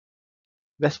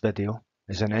This video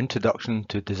is an introduction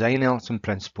to design elements and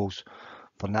principles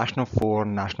for National 4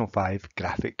 and National 5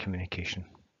 graphic communication.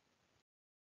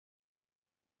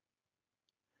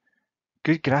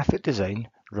 Good graphic design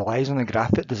relies on the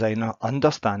graphic designer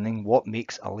understanding what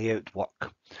makes a layout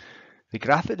work. The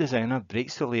graphic designer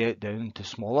breaks the layout down into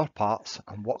smaller parts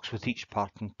and works with each part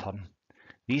in turn.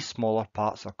 These smaller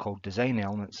parts are called design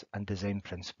elements and design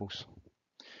principles.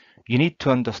 You need to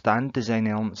understand design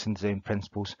elements and design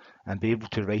principles and be able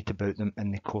to write about them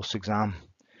in the course exam.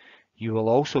 You will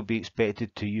also be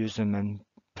expected to use them in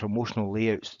promotional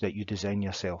layouts that you design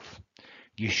yourself.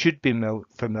 You should be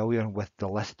familiar with the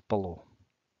list below.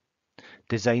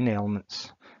 Design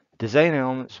elements. Design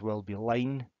elements will be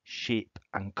line, shape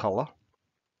and colour.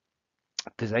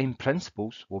 Design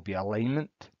principles will be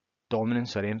alignment,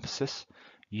 dominance or emphasis,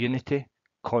 unity,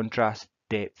 contrast,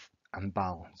 depth and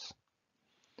balance.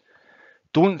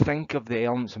 Don't think of the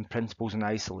elements and principles in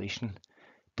isolation.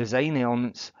 Design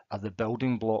elements are the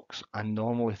building blocks and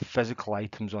normally physical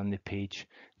items on the page.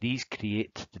 These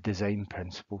create the design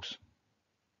principles.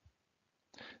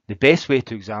 The best way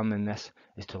to examine this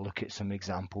is to look at some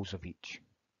examples of each.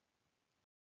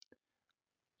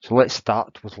 So let's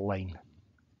start with line.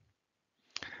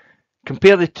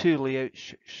 Compare the two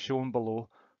layouts shown below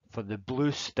for the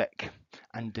blue stick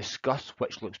and discuss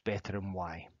which looks better and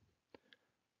why.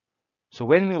 So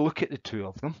when we look at the two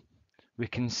of them, we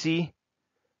can see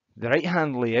the right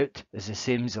hand layout is the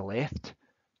same as the left,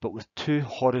 but with two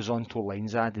horizontal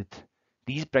lines added.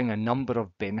 These bring a number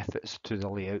of benefits to the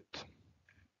layout.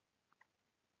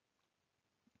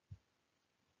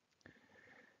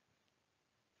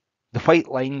 The white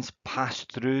lines pass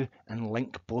through and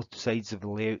link both sides of the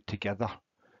layout together.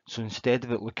 So instead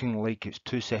of it looking like it's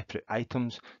two separate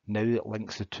items, now it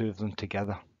links the two of them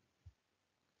together.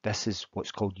 This is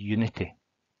what's called unity.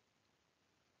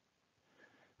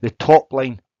 The top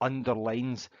line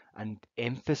underlines and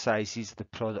emphasizes the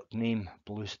product name,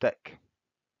 Blue Stick.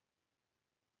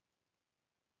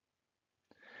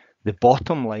 The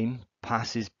bottom line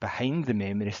passes behind the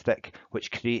memory stick,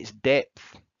 which creates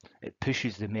depth. It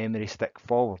pushes the memory stick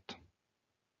forward.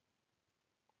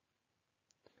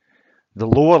 The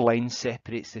lower line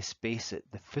separates the space at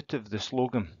the foot of the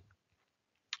slogan.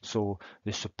 So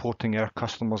the supporting our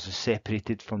customers is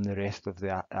separated from the rest of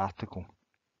the article.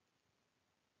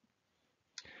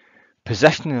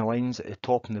 Positioning the lines at the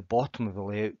top and the bottom of the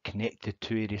layout connect the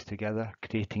two areas together,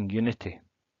 creating unity.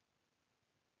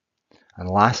 And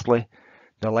lastly,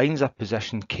 the lines are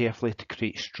positioned carefully to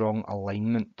create strong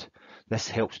alignment. This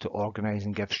helps to organise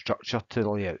and give structure to the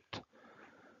layout.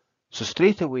 So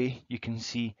straight away you can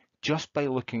see just by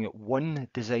looking at one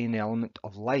design element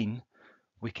of line,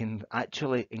 we can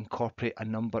actually incorporate a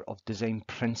number of design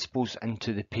principles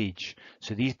into the page.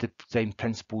 So these design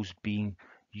principles being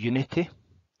unity,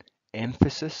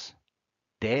 emphasis,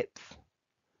 depth,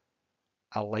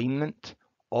 alignment.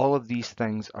 All of these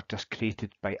things are just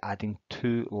created by adding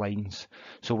two lines.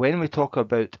 So when we talk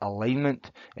about alignment,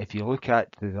 if you look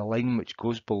at the line which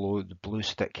goes below the blue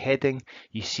stick heading,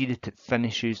 you see that it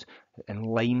finishes in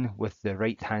line with the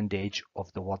right hand edge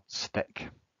of the word stick.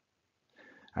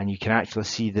 And you can actually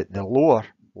see that the lower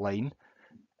line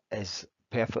is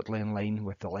perfectly in line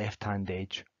with the left hand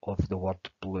edge of the word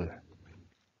blue.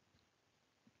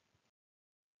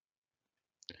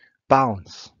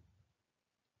 Balance.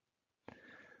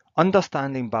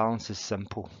 Understanding balance is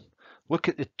simple. Look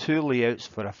at the two layouts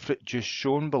for a fruit juice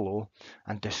shown below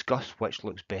and discuss which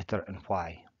looks better and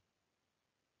why.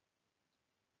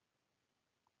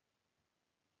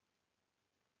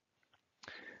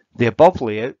 The above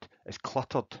layout is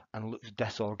cluttered and looks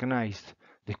disorganised.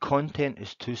 The content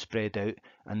is too spread out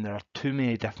and there are too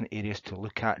many different areas to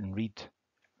look at and read.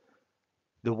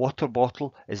 The water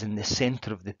bottle is in the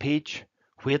centre of the page.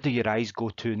 Where do your eyes go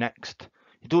to next?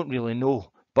 You don't really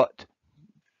know, but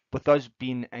with us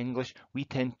being English, we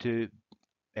tend to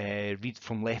read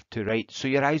from left to right. So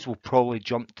your eyes will probably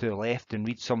jump to the left and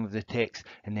read some of the text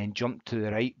and then jump to the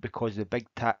right because the big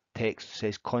text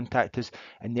says contact us,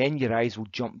 and then your eyes will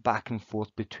jump back and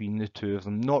forth between the two of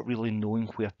them, not really knowing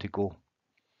where to go.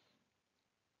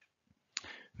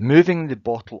 Moving the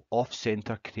bottle off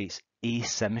centre creates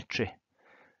asymmetry.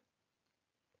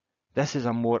 This is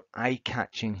a more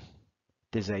eye-catching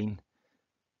design.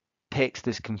 Text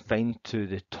is confined to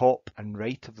the top and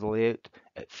right of the layout.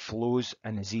 It flows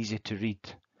and is easy to read.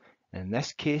 In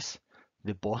this case,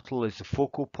 the bottle is the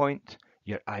focal point.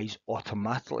 Your eyes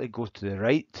automatically go to the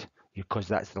right because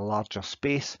that's the larger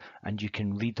space and you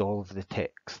can read all of the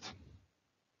text.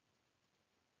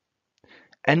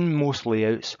 In most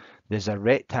layouts, there's a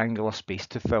rectangular space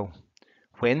to fill.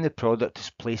 When the product is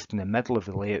placed in the middle of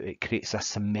the layout, it creates a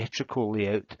symmetrical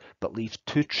layout but leaves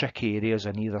two tricky areas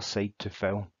on either side to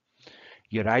fill.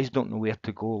 Your eyes don't know where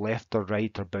to go, left or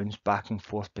right, or bounce back and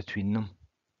forth between them.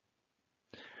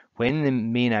 When the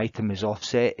main item is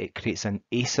offset, it creates an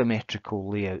asymmetrical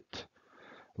layout,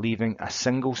 leaving a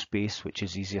single space which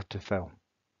is easier to fill.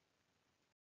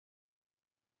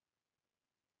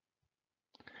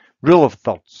 Rule of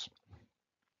thirds.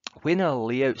 When a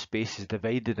layout space is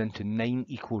divided into 9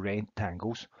 equal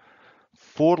rectangles,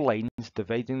 4 lines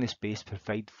dividing the space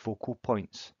provide focal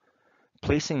points.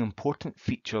 Placing important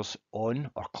features on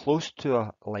or close to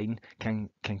a line can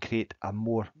create a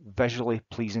more visually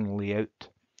pleasing layout.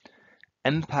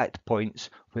 Impact points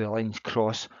where the lines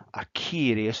cross are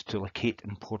key areas to locate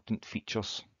important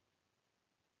features.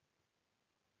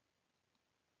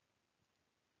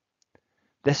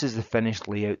 This is the finished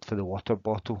layout for the water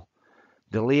bottle.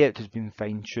 The layout has been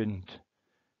fine-tuned.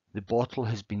 The bottle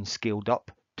has been scaled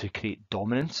up to create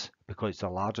dominance because it's the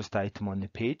largest item on the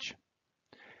page.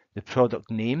 The product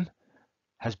name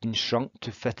has been shrunk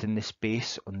to fit in the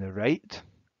space on the right,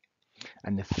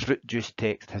 and the fruit juice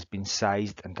text has been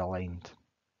sized and aligned.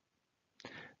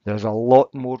 There's a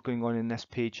lot more going on in this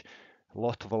page, a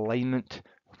lot of alignment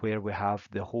where we have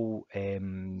the whole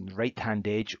right hand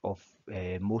edge of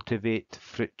Motivate,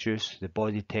 fruit juice, the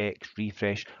body text,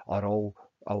 refresh are all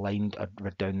aligned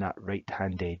down that right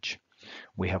hand edge.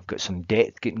 We have got some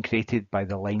depth getting created by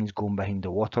the lines going behind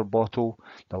the water bottle,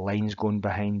 the lines going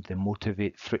behind the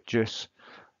Motivate fruit juice,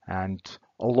 and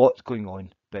a lot going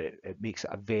on, but it makes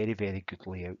it a very, very good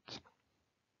layout.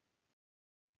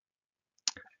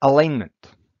 Alignment.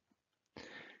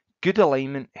 Good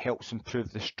alignment helps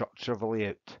improve the structure of a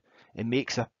layout. It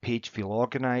makes a page feel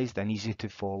organised and easy to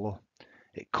follow.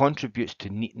 It contributes to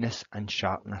neatness and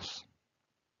sharpness.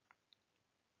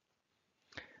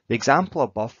 The example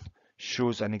above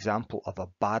shows an example of a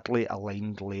badly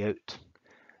aligned layout.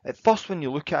 At first, when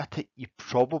you look at it, you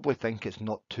probably think it's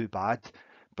not too bad,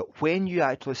 but when you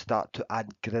actually start to add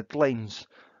grid lines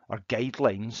or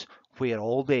guidelines where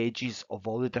all the edges of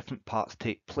all the different parts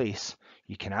take place,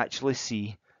 you can actually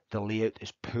see the layout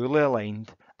is poorly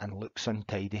aligned and looks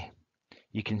untidy.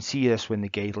 You can see this when the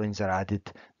guidelines are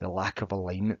added, the lack of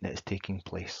alignment that is taking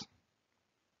place.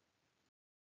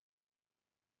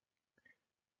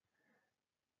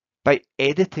 By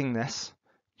editing this,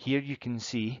 here you can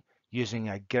see using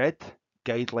a grid,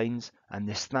 guidelines and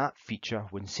the snap feature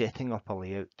when setting up a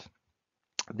layout.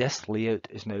 This layout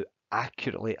is now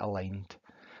accurately aligned.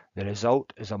 The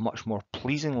result is a much more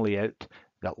pleasing layout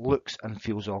that looks and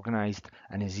feels organised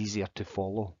and is easier to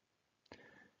follow.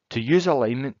 To use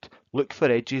alignment, look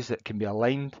for edges that can be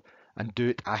aligned and do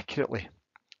it accurately.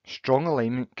 Strong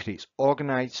alignment creates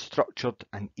organised, structured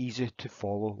and easy to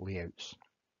follow layouts.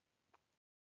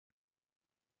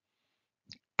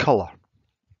 Colour.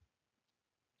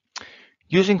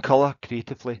 Using colour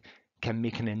creatively can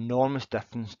make an enormous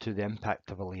difference to the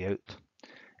impact of a layout.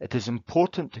 It is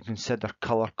important to consider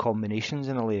colour combinations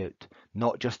in a layout,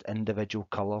 not just individual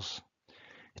colours.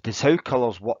 It is how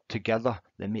colours work together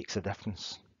that makes a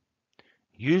difference.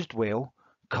 Used well,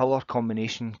 colour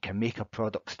combination can make a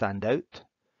product stand out,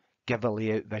 give a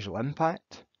layout visual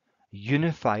impact,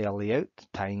 unify a layout,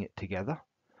 tying it together,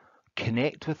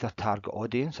 connect with a target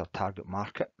audience or target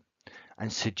market,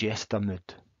 and suggest a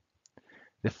mood.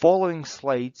 The following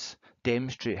slides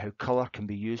demonstrate how colour can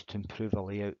be used to improve a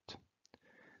layout.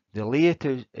 The layout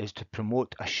is to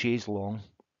promote a chaise longue.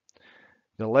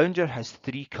 The lounger has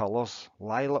 3 colours,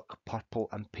 lilac, purple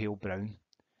and pale brown.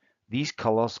 These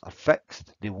colours are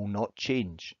fixed, they will not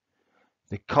change.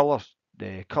 The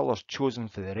colours chosen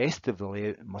for the rest of the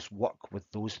layout must work with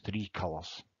those 3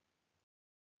 colours.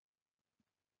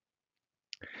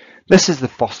 This is the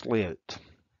first layout.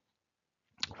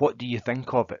 What do you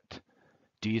think of it?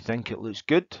 Do you think it looks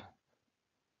good?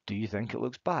 Do you think it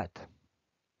looks bad?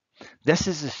 This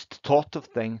is the sort of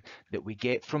thing that we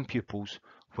get from pupils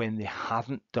when they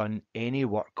haven't done any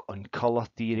work on colour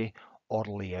theory or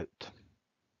layout.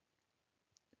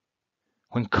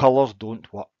 When colours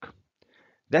don't work.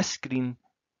 This scheme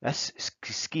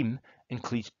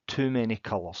includes too many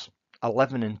colours,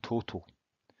 11 in total.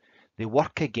 They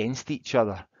work against each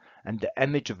other and the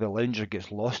image of the lounger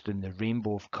gets lost in the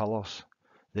rainbow of colours.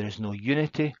 There is no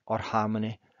unity or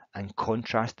harmony and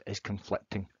contrast is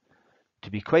conflicting. To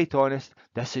be quite honest,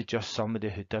 this is just somebody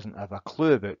who doesn't have a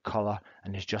clue about colour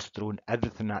and has just thrown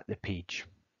everything at the page.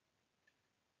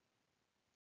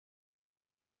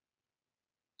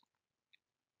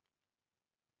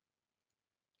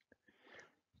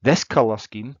 This colour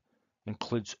scheme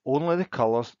includes only the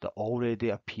colours that already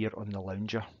appear on the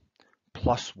lounger,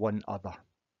 plus one other.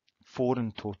 4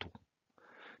 in total.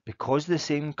 Because the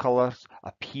same colours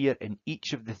appear in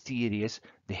each of the 3 areas,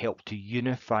 they help to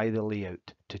unify the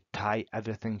layout, to tie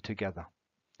everything together.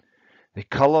 The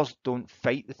colours don't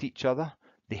fight with each other,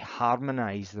 they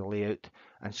harmonise the layout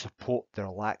and support the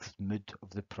relaxed mood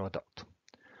of the product.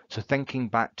 So thinking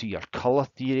back to your colour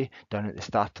theory done at the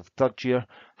start of 3rd year,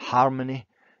 harmony,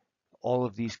 all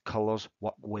of these colours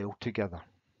work well together.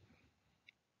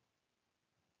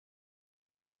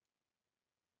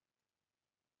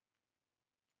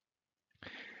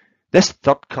 This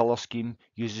 3rd colour scheme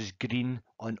uses green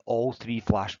on all 3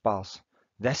 flash bars.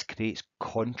 This creates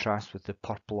contrast with the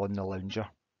purple on the lounger.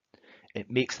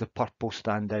 It makes the purple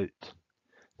stand out.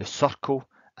 The circle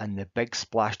and the big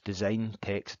splash design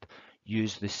text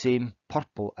use the same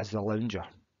purple as the lounger.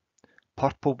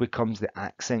 Purple becomes the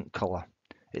accent colour.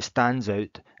 It stands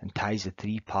out and ties the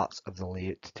 3 parts of the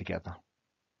layout together.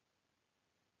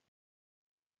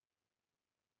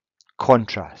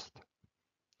 Contrast.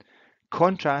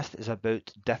 Contrast is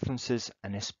about differences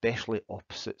and especially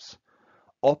opposites.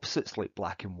 Opposites like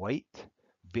black and white,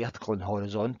 vertical and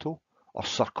horizontal, or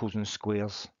circles and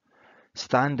squares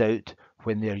stand out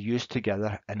when they are used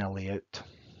together in a layout.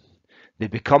 They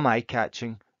become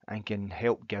eye-catching and can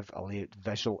help give a layout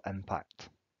visual impact.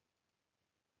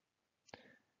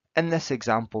 In this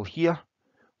example here,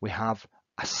 we have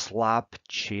a slab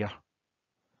chair.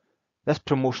 This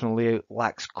promotional layout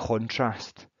lacks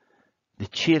contrast. The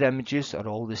chair images are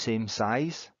all the same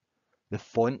size. The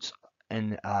fonts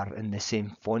are in the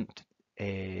same font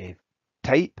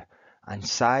type and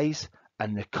size,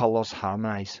 and the colours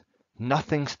harmonise.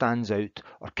 Nothing stands out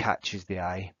or catches the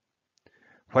eye.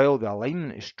 While the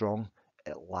alignment is strong,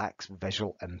 it lacks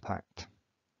visual impact.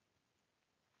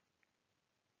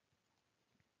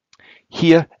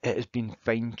 Here it has been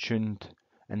fine-tuned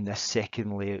in this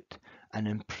second layout and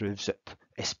improves it,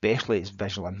 especially its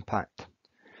visual impact.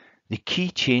 The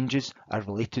key changes are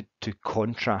related to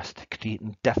contrast,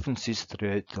 creating differences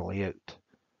throughout the layout.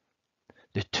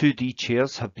 The 2D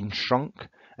chairs have been shrunk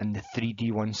and the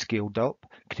 3D ones scaled up,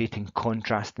 creating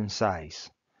contrast in size.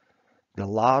 The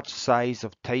large size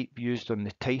of type used on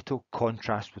the title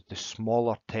contrasts with the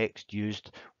smaller text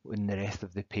used in the rest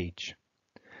of the page.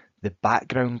 The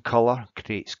background colour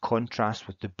creates contrast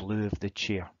with the blue of the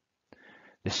chair.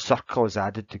 The circle is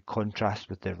added to contrast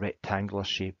with the rectangular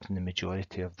shape in the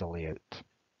majority of the layout.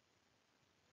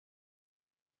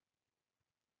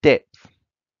 Depth.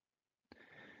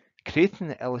 Creating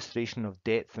the illustration of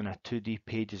depth on a 2D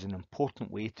page is an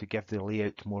important way to give the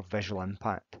layout more visual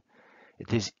impact.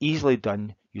 It is easily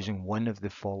done using one of the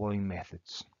following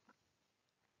methods.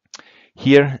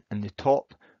 Here in the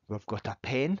top, we've got a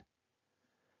pen.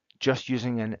 Just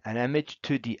using an image,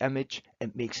 2D image,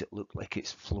 it makes it look like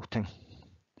it's floating.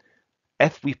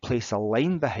 If we place a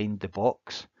line behind the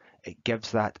box, it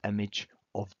gives that image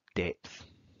of depth.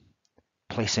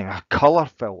 Placing a colour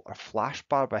fill or flash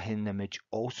bar behind the image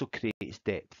also creates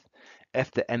depth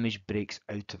if the image breaks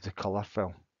out of the colour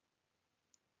fill.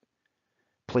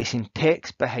 Placing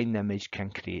text behind the image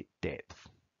can create depth.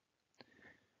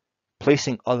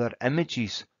 Placing other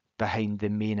images behind the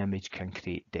main image can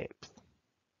create depth.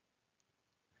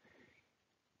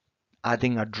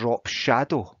 Adding a drop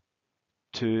shadow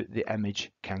to the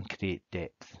image can create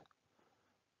depth.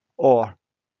 Or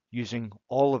using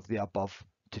all of the above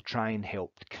to try and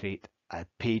help create a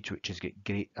page which has got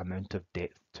great amount of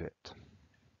depth to it.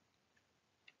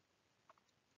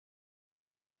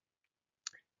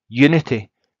 Unity,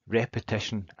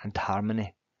 repetition and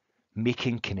harmony,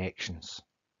 making connections.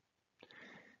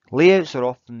 Layouts are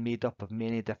often made up of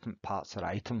many different parts or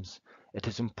items. It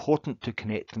is important to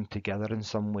connect them together in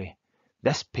some way.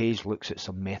 This page looks at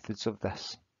some methods of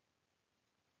this.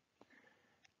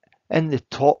 In the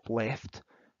top left,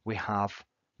 we have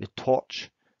the torch,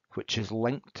 which is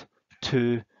linked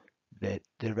to the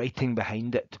writing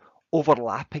behind it,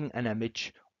 overlapping an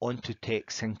image onto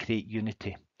text and create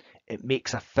unity. It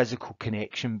makes a physical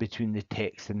connection between the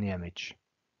text and the image.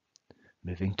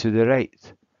 Moving to the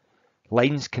right,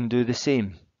 lines can do the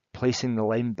same. Placing the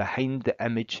line behind the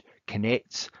image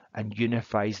connects and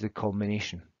unifies the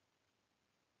combination.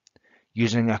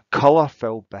 Using a colour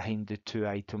fill behind the two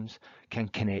items can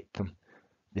connect them.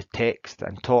 The text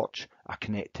and torch are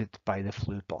connected by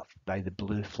the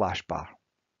blue flash bar.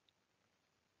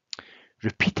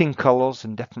 Repeating colours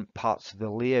in different parts of the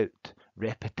layout,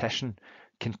 repetition,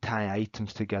 can tie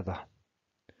items together.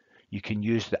 You can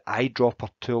use the eyedropper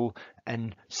tool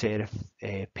in Serif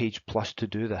Page Plus to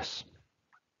do this.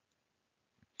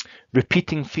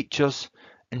 Repeating features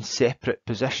in separate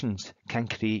positions can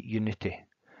create unity.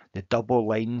 The double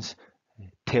lines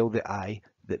tell the eye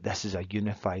that this is a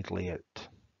unified layout.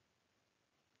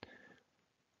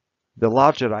 The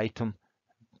larger item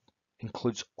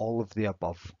includes all of the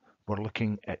above. We're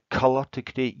looking at colour to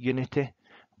create unity.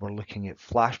 We're looking at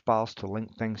flash bars to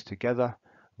link things together.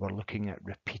 We're looking at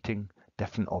repeating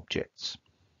different objects.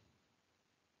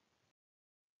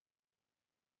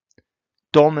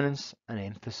 Dominance and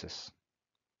emphasis.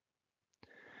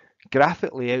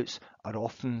 Graphic layouts are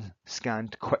often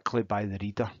scanned quickly by the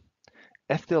reader.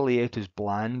 If the layout is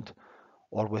bland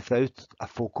or without a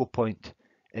focal point,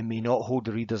 it may not hold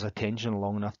the reader's attention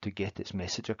long enough to get its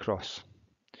message across.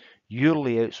 Your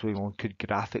layouts will include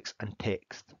graphics and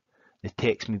text. The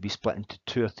text may be split into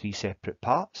 2 or 3 separate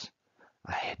parts: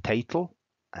 a title,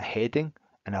 a heading,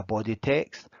 and a body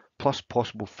text, plus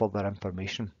possible further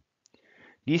information.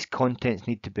 These contents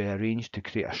need to be arranged to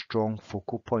create a strong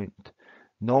focal point.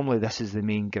 Normally this is the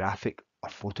main graphic or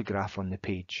photograph on the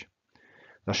page.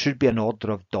 There should be an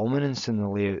order of dominance in the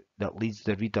layout that leads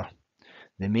the reader.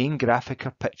 The main graphic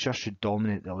or picture should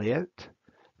dominate the layout.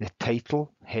 The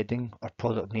title, heading, or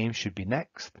product name should be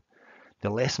next. The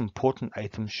less important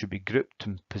items should be grouped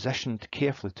and positioned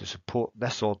carefully to support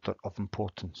this order of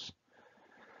importance.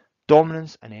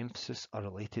 Dominance and emphasis are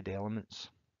related elements.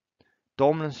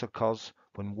 Dominance occurs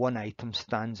when one item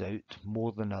stands out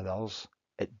more than others.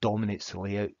 It dominates the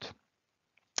layout.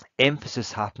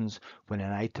 Emphasis happens when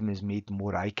an item is made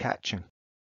more eye-catching.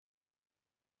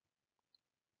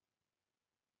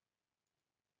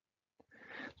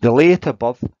 The layout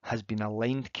above has been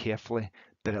aligned carefully,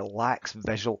 but it lacks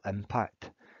visual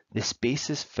impact. The space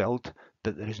is filled,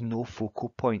 but there is no focal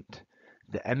point.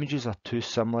 The images are too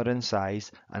similar in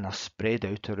size and are spread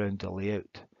out around the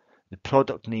layout. The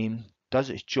product name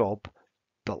does its job,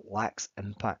 but lacks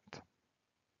impact.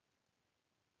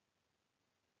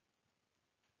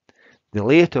 The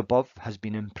layout above has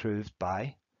been improved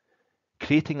by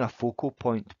creating a focal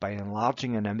point by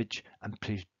enlarging an image and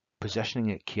positioning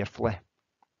it carefully,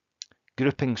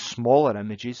 grouping smaller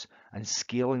images and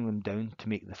scaling them down to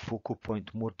make the focal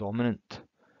point more dominant,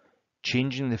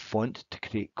 changing the font to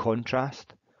create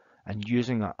contrast, and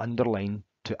using an underline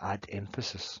to add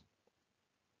emphasis.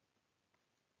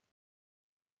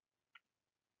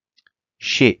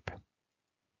 Shape.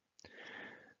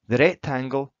 The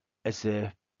rectangle is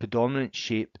the predominant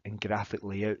shape in graphic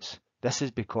layouts. This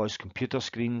is because computer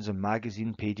screens and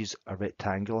magazine pages are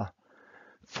rectangular.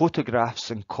 Photographs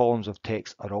and columns of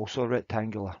text are also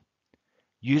rectangular.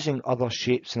 Using other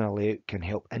shapes in a layout can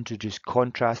help introduce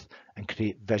contrast and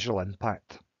create visual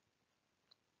impact.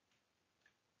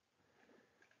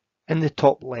 In the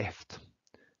top left,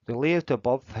 the layout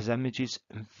above has images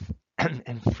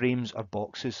in frames or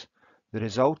boxes. The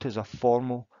result is a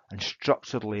formal and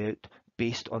structured layout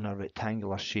based on a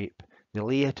rectangular shape. The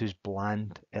layout is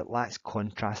bland, it lacks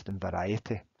contrast and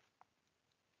variety.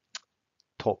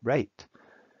 Top right.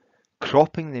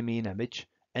 Cropping the main image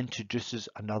introduces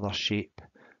another shape.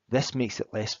 This makes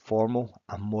it less formal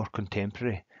and more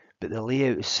contemporary, but the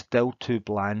layout is still too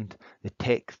bland. The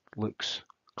text looks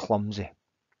clumsy.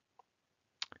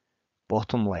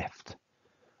 Bottom left.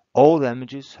 All the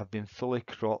images have been fully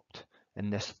cropped in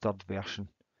this third version.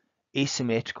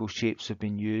 Asymmetrical shapes have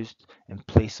been used in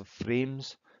place of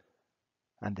frames,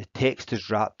 and the text is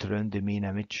wrapped around the main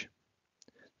image.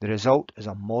 The result is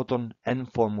a modern,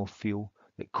 informal feel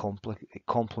that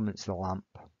complements the lamp.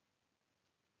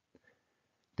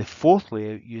 The fourth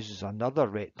layout uses another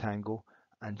rectangle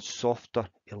and softer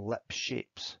ellipse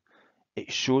shapes.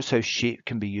 It shows how shape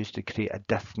can be used to create a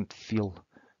different feel.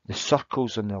 The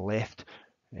circles on the left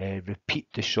repeat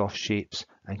the soft shapes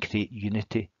and create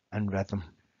unity and rhythm.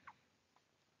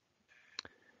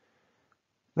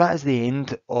 That is the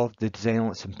end of the Design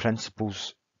Elements and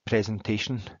Principles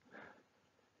presentation.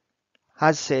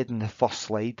 As said in the first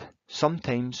slide,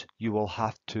 sometimes you will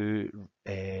have to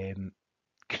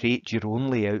create your own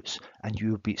layouts and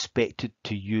you will be expected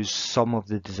to use some of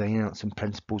the Design Elements and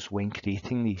Principles when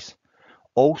creating these.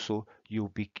 Also, you'll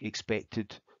be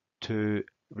expected to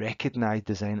recognise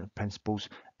design principles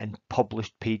in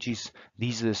published pages.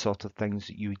 These are the sort of things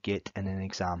that you would get in an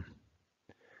exam.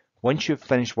 Once you've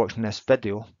finished watching this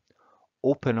video,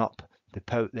 open up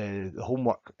the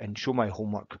homework and show my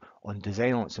homework on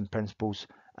design elements and principles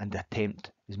and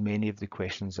attempt as many of the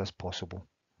questions as possible.